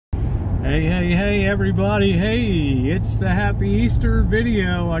Hey, everybody. Hey, it's the Happy Easter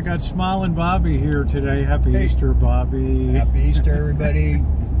video. I got Smiling Bobby here today. Happy Easter, Bobby. Happy Easter, everybody.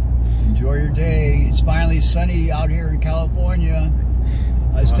 Enjoy your day. It's finally sunny out here in California.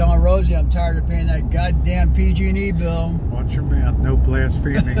 I was telling Rosie I'm tired of paying that goddamn PG&E bill. Watch your mouth. No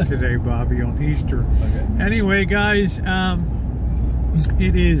blaspheming today, Bobby, on Easter. Okay. Anyway, guys,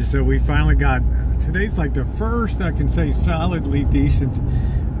 it is. So we finally got, today's like the first, I can say, solidly decent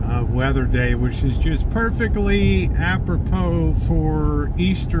weather day, which is just perfectly apropos for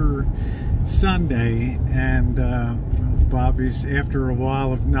Easter Sunday. And Bobby's, after a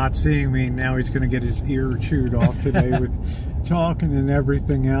while of not seeing me, now he's going to get his ear chewed off today with talking and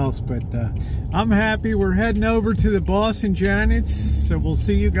everything else. But I'm happy. We're heading over to the Boston Janets, so we'll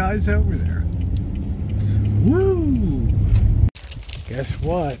see you guys over there. Woo! Guess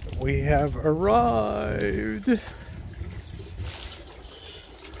what? We have arrived.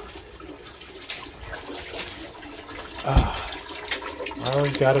 Oh, we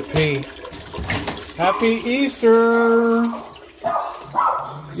gotta pee. Happy Easter!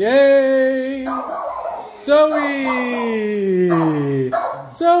 Yay! Zoe!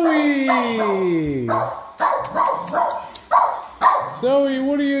 Zoe! Zoe,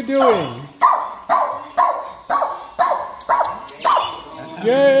 what are you doing?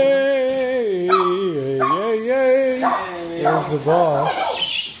 Yay! Yay, yay! There's the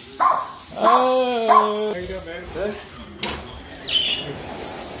boss. Oh! How you doing, man? Good?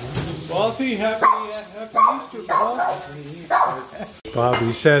 Bossy, happy Easter, boss.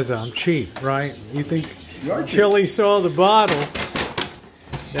 Bobby says I'm cheap, right? You think until he saw the bottle,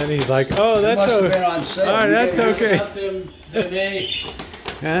 then he's like, oh, that's okay. All right, that's okay.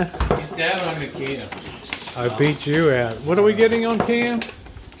 Huh? Get that on the can. I beat you out. What are we getting on can?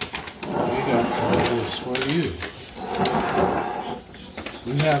 We got some of this for you.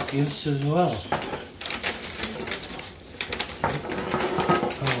 We have gifts as well.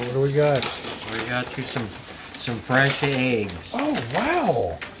 What do we got? We got you some fresh eggs. Oh,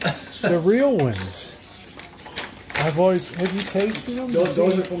 wow. The real ones. Have you tasted them? Those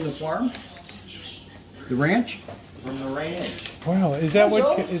are from the farm? The ranch? From the ranch. Wow, is that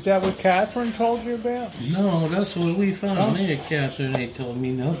what Catherine told you about? No, that's what we found. Oh. Me and Catherine ain't told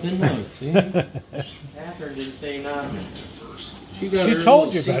me nothing else. See? Catherine didn't say nothing. She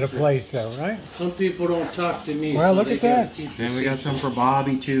told you about a place though, right? Some people don't talk to me. Wow, so look at that. Then we got some for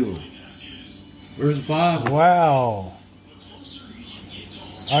Bobby too. Where's Bob? Wow.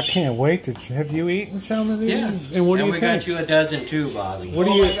 I can't wait to. Have you eaten some of these? Yeah. And what do you we think? got you a dozen too, Bobby. What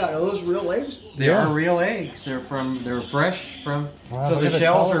do you? Oh my God, are those real eggs? They are real eggs. They're fresh from. Wow, so the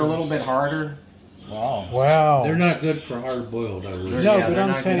shells are a little bit harder. Wow. Wow. They're not good for hard boiled. I really. No, but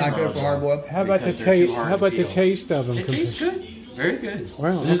I'm saying not good for hard boiled. How about the taste? How about the taste of them? It tastes good. Very good.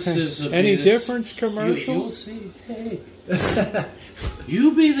 Wow. This is any difference commercial? You'll see. Hey.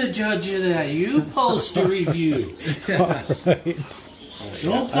 You be the judge of that. You post a review. All right.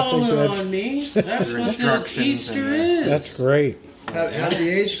 Don't call it on me. That's what the Easter is. That's great. Have the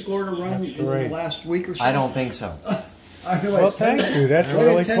A's scored a run in the last week or so? I don't think so. Well, thank you. That's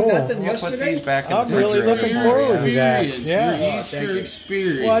really cool. We'll put these back in I'm really looking forward to that. Yeah. Your Easter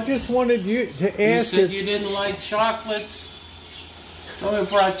experience. Well, I just wanted you to ask. You said you didn't like chocolates. So I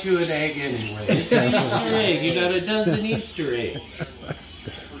brought you an egg anyway. It's an Easter egg. You got a dozen Easter eggs.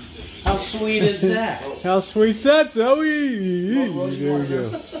 How sweet is that? How sweet's that, Zoe? There you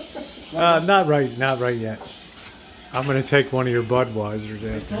go. Not right yet. I'm gonna take one of your Budweisers out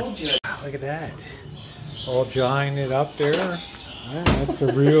there. I told you. Look at that. All drying it up there. Yeah, that's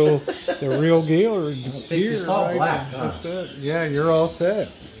the real gear. It's all right black, huh? That's it. Yeah, you're all set.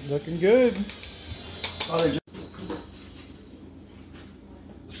 Looking good.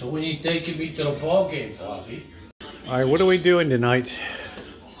 So when you taking me to the ball game, Coffee? All right, what are we doing tonight?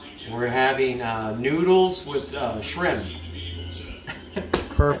 We're having noodles with shrimp.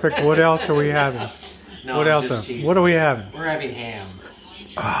 Perfect. What else are we having? No, what else? What are we having? We're having ham.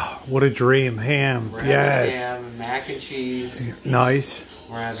 Oh, what a dream. Ham. We're yes. having ham, mac and cheese. Nice.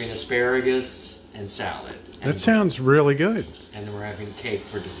 We're having asparagus and salad. That sounds really good. And then we're having cake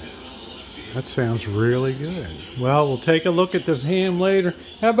for dessert. That sounds really good. Well, we'll take a look at the ham later.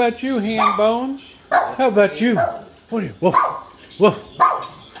 How about you, Ham Bone? How about you? What are you? Woof. Woof.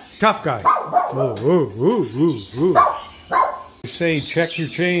 Tough guy. Woo, woo, woo, woo, woo. Say, check your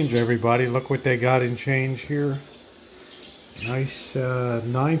change, everybody. Look what they got in change here. Nice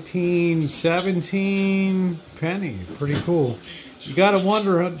 1917 penny. Pretty cool. You got to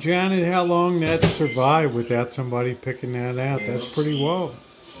wonder, Janet, how long that survived without somebody picking that out. That's pretty low.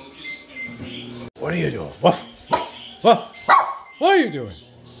 What are you doing? What? What? What are you doing?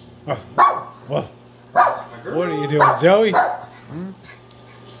 Oh, well, what are you doing, Zoe?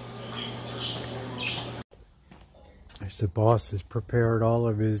 The boss has prepared all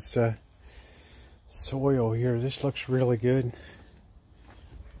of his soil here. This looks really good.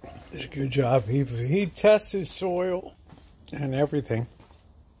 It's a good job. He tests his soil and everything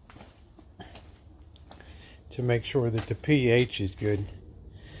to make sure that the pH is good.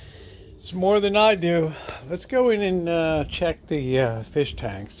 It's more than I do. Let's go in and check the fish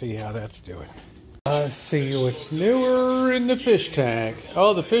tank, see how that's doing. Let's see what's newer in the fish tank.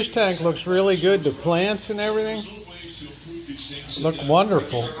 Oh, the fish tank looks really good. The plants and everything look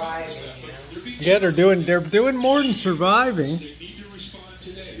wonderful. Yeah, they're doing more than surviving.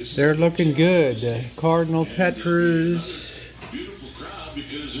 They're looking good. Cardinal tetras,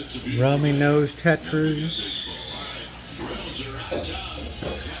 rummy nose tetras.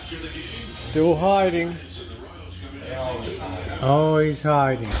 Still hiding. Always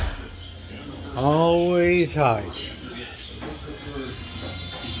hiding. Always hiding.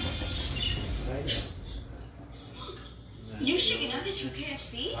 New chicken nuggets from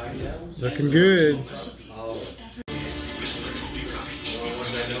KFC? Looking good.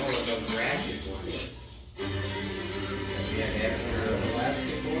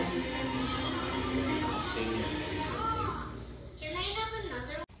 Can I have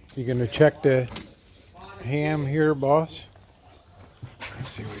another? You gonna check the ham here, boss? Let's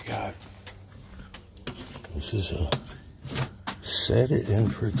see what we got. This is a set it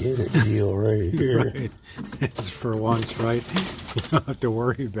and forget it deal right here. Right. It's for once, right? You don't have to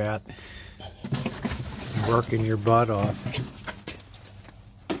worry about working your butt off.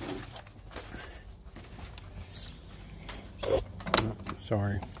 Oh,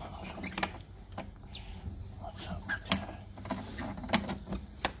 sorry.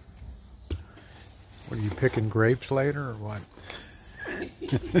 What are you picking grapes later or what?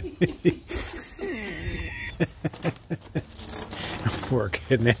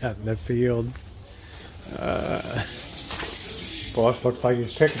 Working out in the field. Boss looks like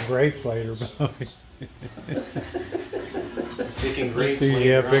he's picking grapes later. Picking grapes See,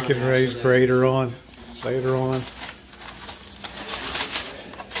 yeah, picking grapes later on. Later on.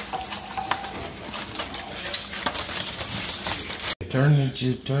 Turn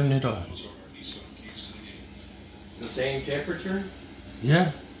it on. The same temperature?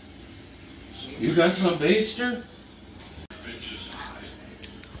 Yeah. You got some baster?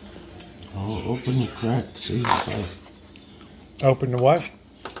 Oh, open the crack. See Open the what?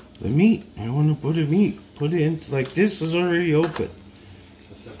 the meat. I want to put the meat. Put it in like this is already open.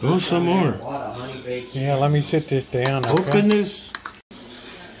 Go some more. Yeah, let me sit this down. Okay? Open this.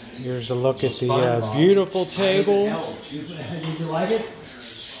 Here's a look at the beautiful table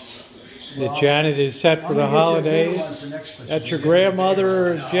that Janet is set for the holidays. That's your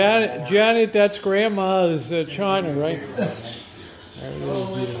grandmother, Janet. Janet, that's Grandma's china, right? There it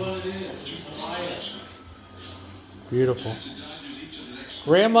is. Beautiful.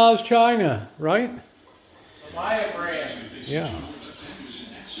 Grandma's china, right? Maya brand. Yeah.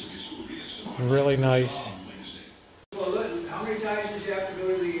 Really nice. Well, how many times did you have to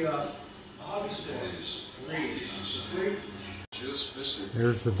go to the hobby store? Three?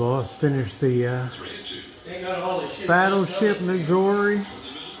 There's the boss. Finished the They got all the shit. Battleship Missouri.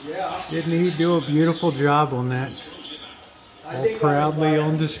 Yeah. Didn't he do a beautiful job on that? All proudly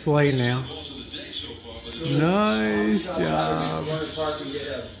on display now. Nice job.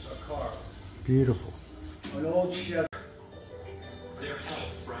 Beautiful. An old Chevy. Their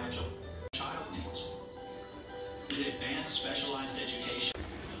health fragile. Child needs. Advanced specialized education.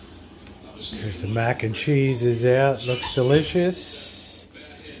 There's the mac and cheese is out. Looks delicious.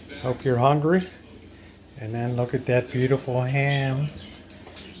 Hope you're hungry. And then look at that beautiful ham.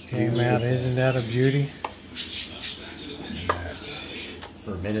 Came out. Isn't that a beauty?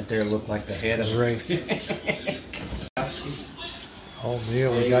 For a minute there, it looked like the head of Great. Whole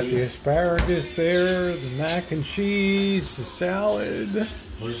deal. We got the asparagus there, the mac and cheese, the salad,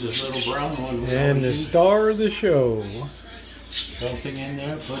 Where's this little brown one? and the star of the show. Something in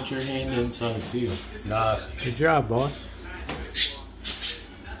there? Put your hand inside feel. Nah. Good job, boss.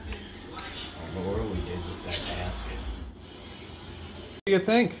 Lord, we did with that basket. What do you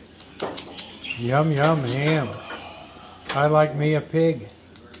think? Yum, yum, ham. I like me a pig.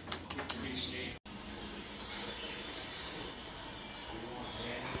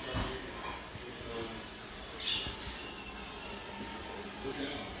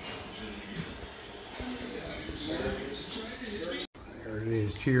 There it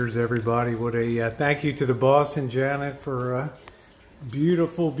is. Cheers, everybody. What a thank you to the boss and Janet for a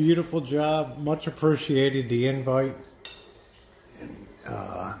beautiful, beautiful job. Much appreciated the invite.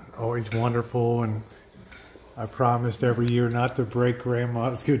 always wonderful, and I promised every year not to break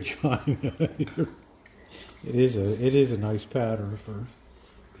Grandma's good china. It is a nice pattern for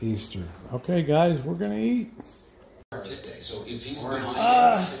Easter. Okay, guys, we're gonna eat.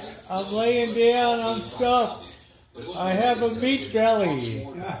 I'm laying down. I'm stuffed. I have a meat belly.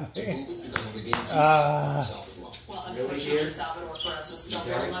 Well, unfortunately, Salvador for us was still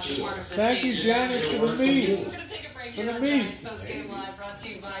very much a part of this Thank you, Janet, for the meat. We're going to take a break here on Giants Post Game Live, brought to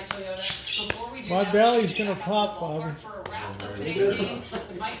you by Toyota. Before we do My that, belly's gonna pop, Bobby. for a wrap of today's game,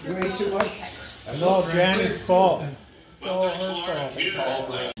 Mike Way too much. It's all Janet's fault. It's all her fault.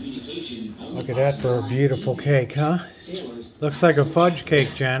 Look at that for a beautiful cake, huh? Looks like a fudge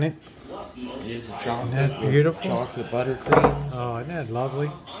cake, Janet. It's a Isn't that beautiful? chocolate buttercream. Oh, isn't that lovely?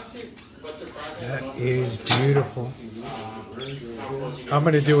 That is beautiful. I'm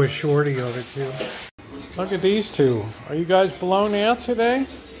going to do a shorty of it too. Look at these two. Are you guys blown out today?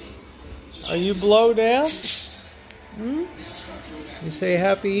 Are you blowed out? Hmm? You say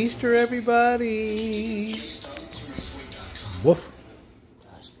Happy Easter, everybody. Woof.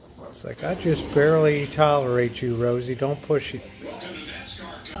 It's like, I just barely tolerate you, Rosie. Don't push it.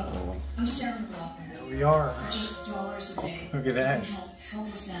 I'm Sarah McLaughlin. Here we are. Just $1 a day. Look at that.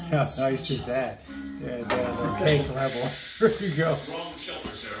 Helpless How animals. nice is that? Yeah, down the cake level. There you go.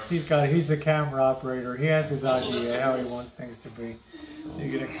 He's the camera operator. He has his idea how he wants things to be. So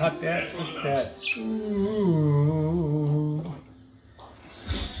you're gonna cut that with that. Ooh.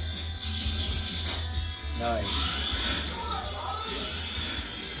 Nice.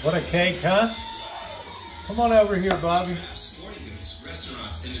 What a cake, huh? Come on over here, Bobby. Sporting goods,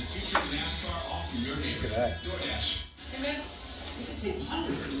 restaurants, and the future of NASCAR all from your neighborhood. Look at that.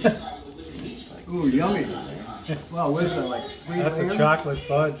 DoorDash. Ooh, yummy. Wow, what is that, like 3 That's a layers? chocolate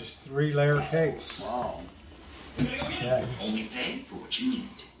fudge 3-layer cake. Wow. Yeah. Only pay for what you need.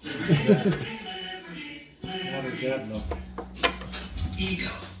 What does that look?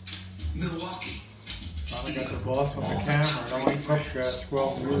 Ego. Milwaukee. I got the boss on the camera. It only took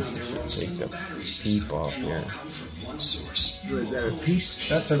 12 years. Take the battery system. Peep off, yeah. All come from one source. Is that a piece?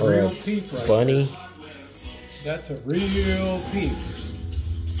 That's a real peep right Bunny. there. That's a real peep.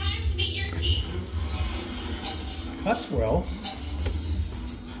 Time to meet your teeth. Cuts well.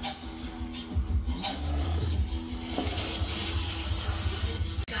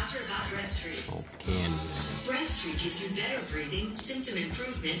 Dr. About Breasttreat. Oh, candy. Breasttreat gives you better breathing, symptom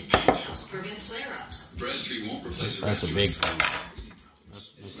improvement, and helps prevent flare-ups. Breasttreat won't replace That's a big one.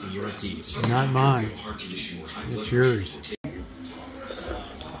 That's your teeth. Not mine. heart condition or high blood It's pressure. yours.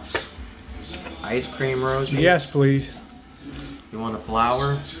 Ice cream, Rosie? Yes, please. You want a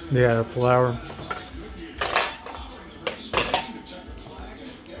flower? Yeah, the flour.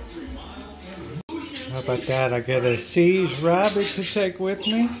 How about that? I get a C's rabbit to take with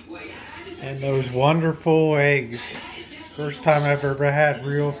me. And those wonderful eggs. First time I've ever had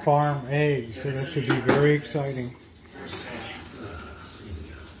real farm eggs. So that should be very exciting.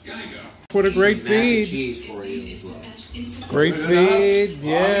 What a great Mac and feed. cheese for you as well. Great feed.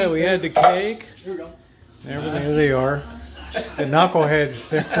 Yeah, we had the cake. Here we go. Everything. There they are. The knuckleheads.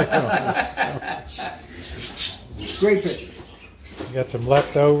 Great picture. Got some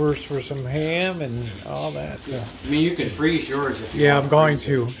leftovers for some ham and all that. So. I mean, you can freeze yours if you Yeah, want I'm going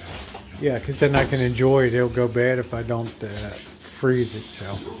to. Yeah, because then I can enjoy it. It'll go bad if I don't freeze it.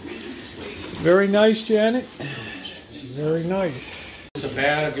 So, very nice, Janet. Very nice. It's a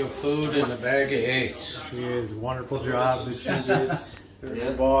bag of food and a bag of eggs. She is a wonderful job that she did. There's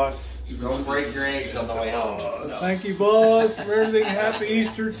the boss. Don't break your eggs on the way home. Thank you, boss, for everything. Happy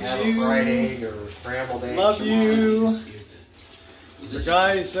Easter to Have you. a fried egg or scrambled egg. Love tomorrow. you. So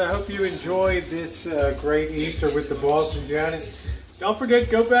guys, I hope you enjoyed this great Easter with the boss and Janet. Don't forget,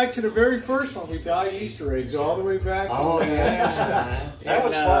 go back to the very first one. We dyed Easter eggs all the way back. Oh, yeah. That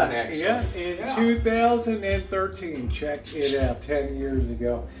was fun, actually. Yeah, in 2013. Check it out, 10 years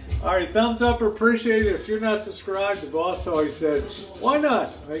ago. All right, thumbs up or appreciate it. If you're not subscribed, the boss always said, why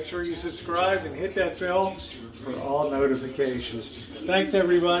not? Make sure you subscribe and hit that bell for all notifications. Thanks,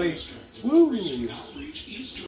 everybody. Woo!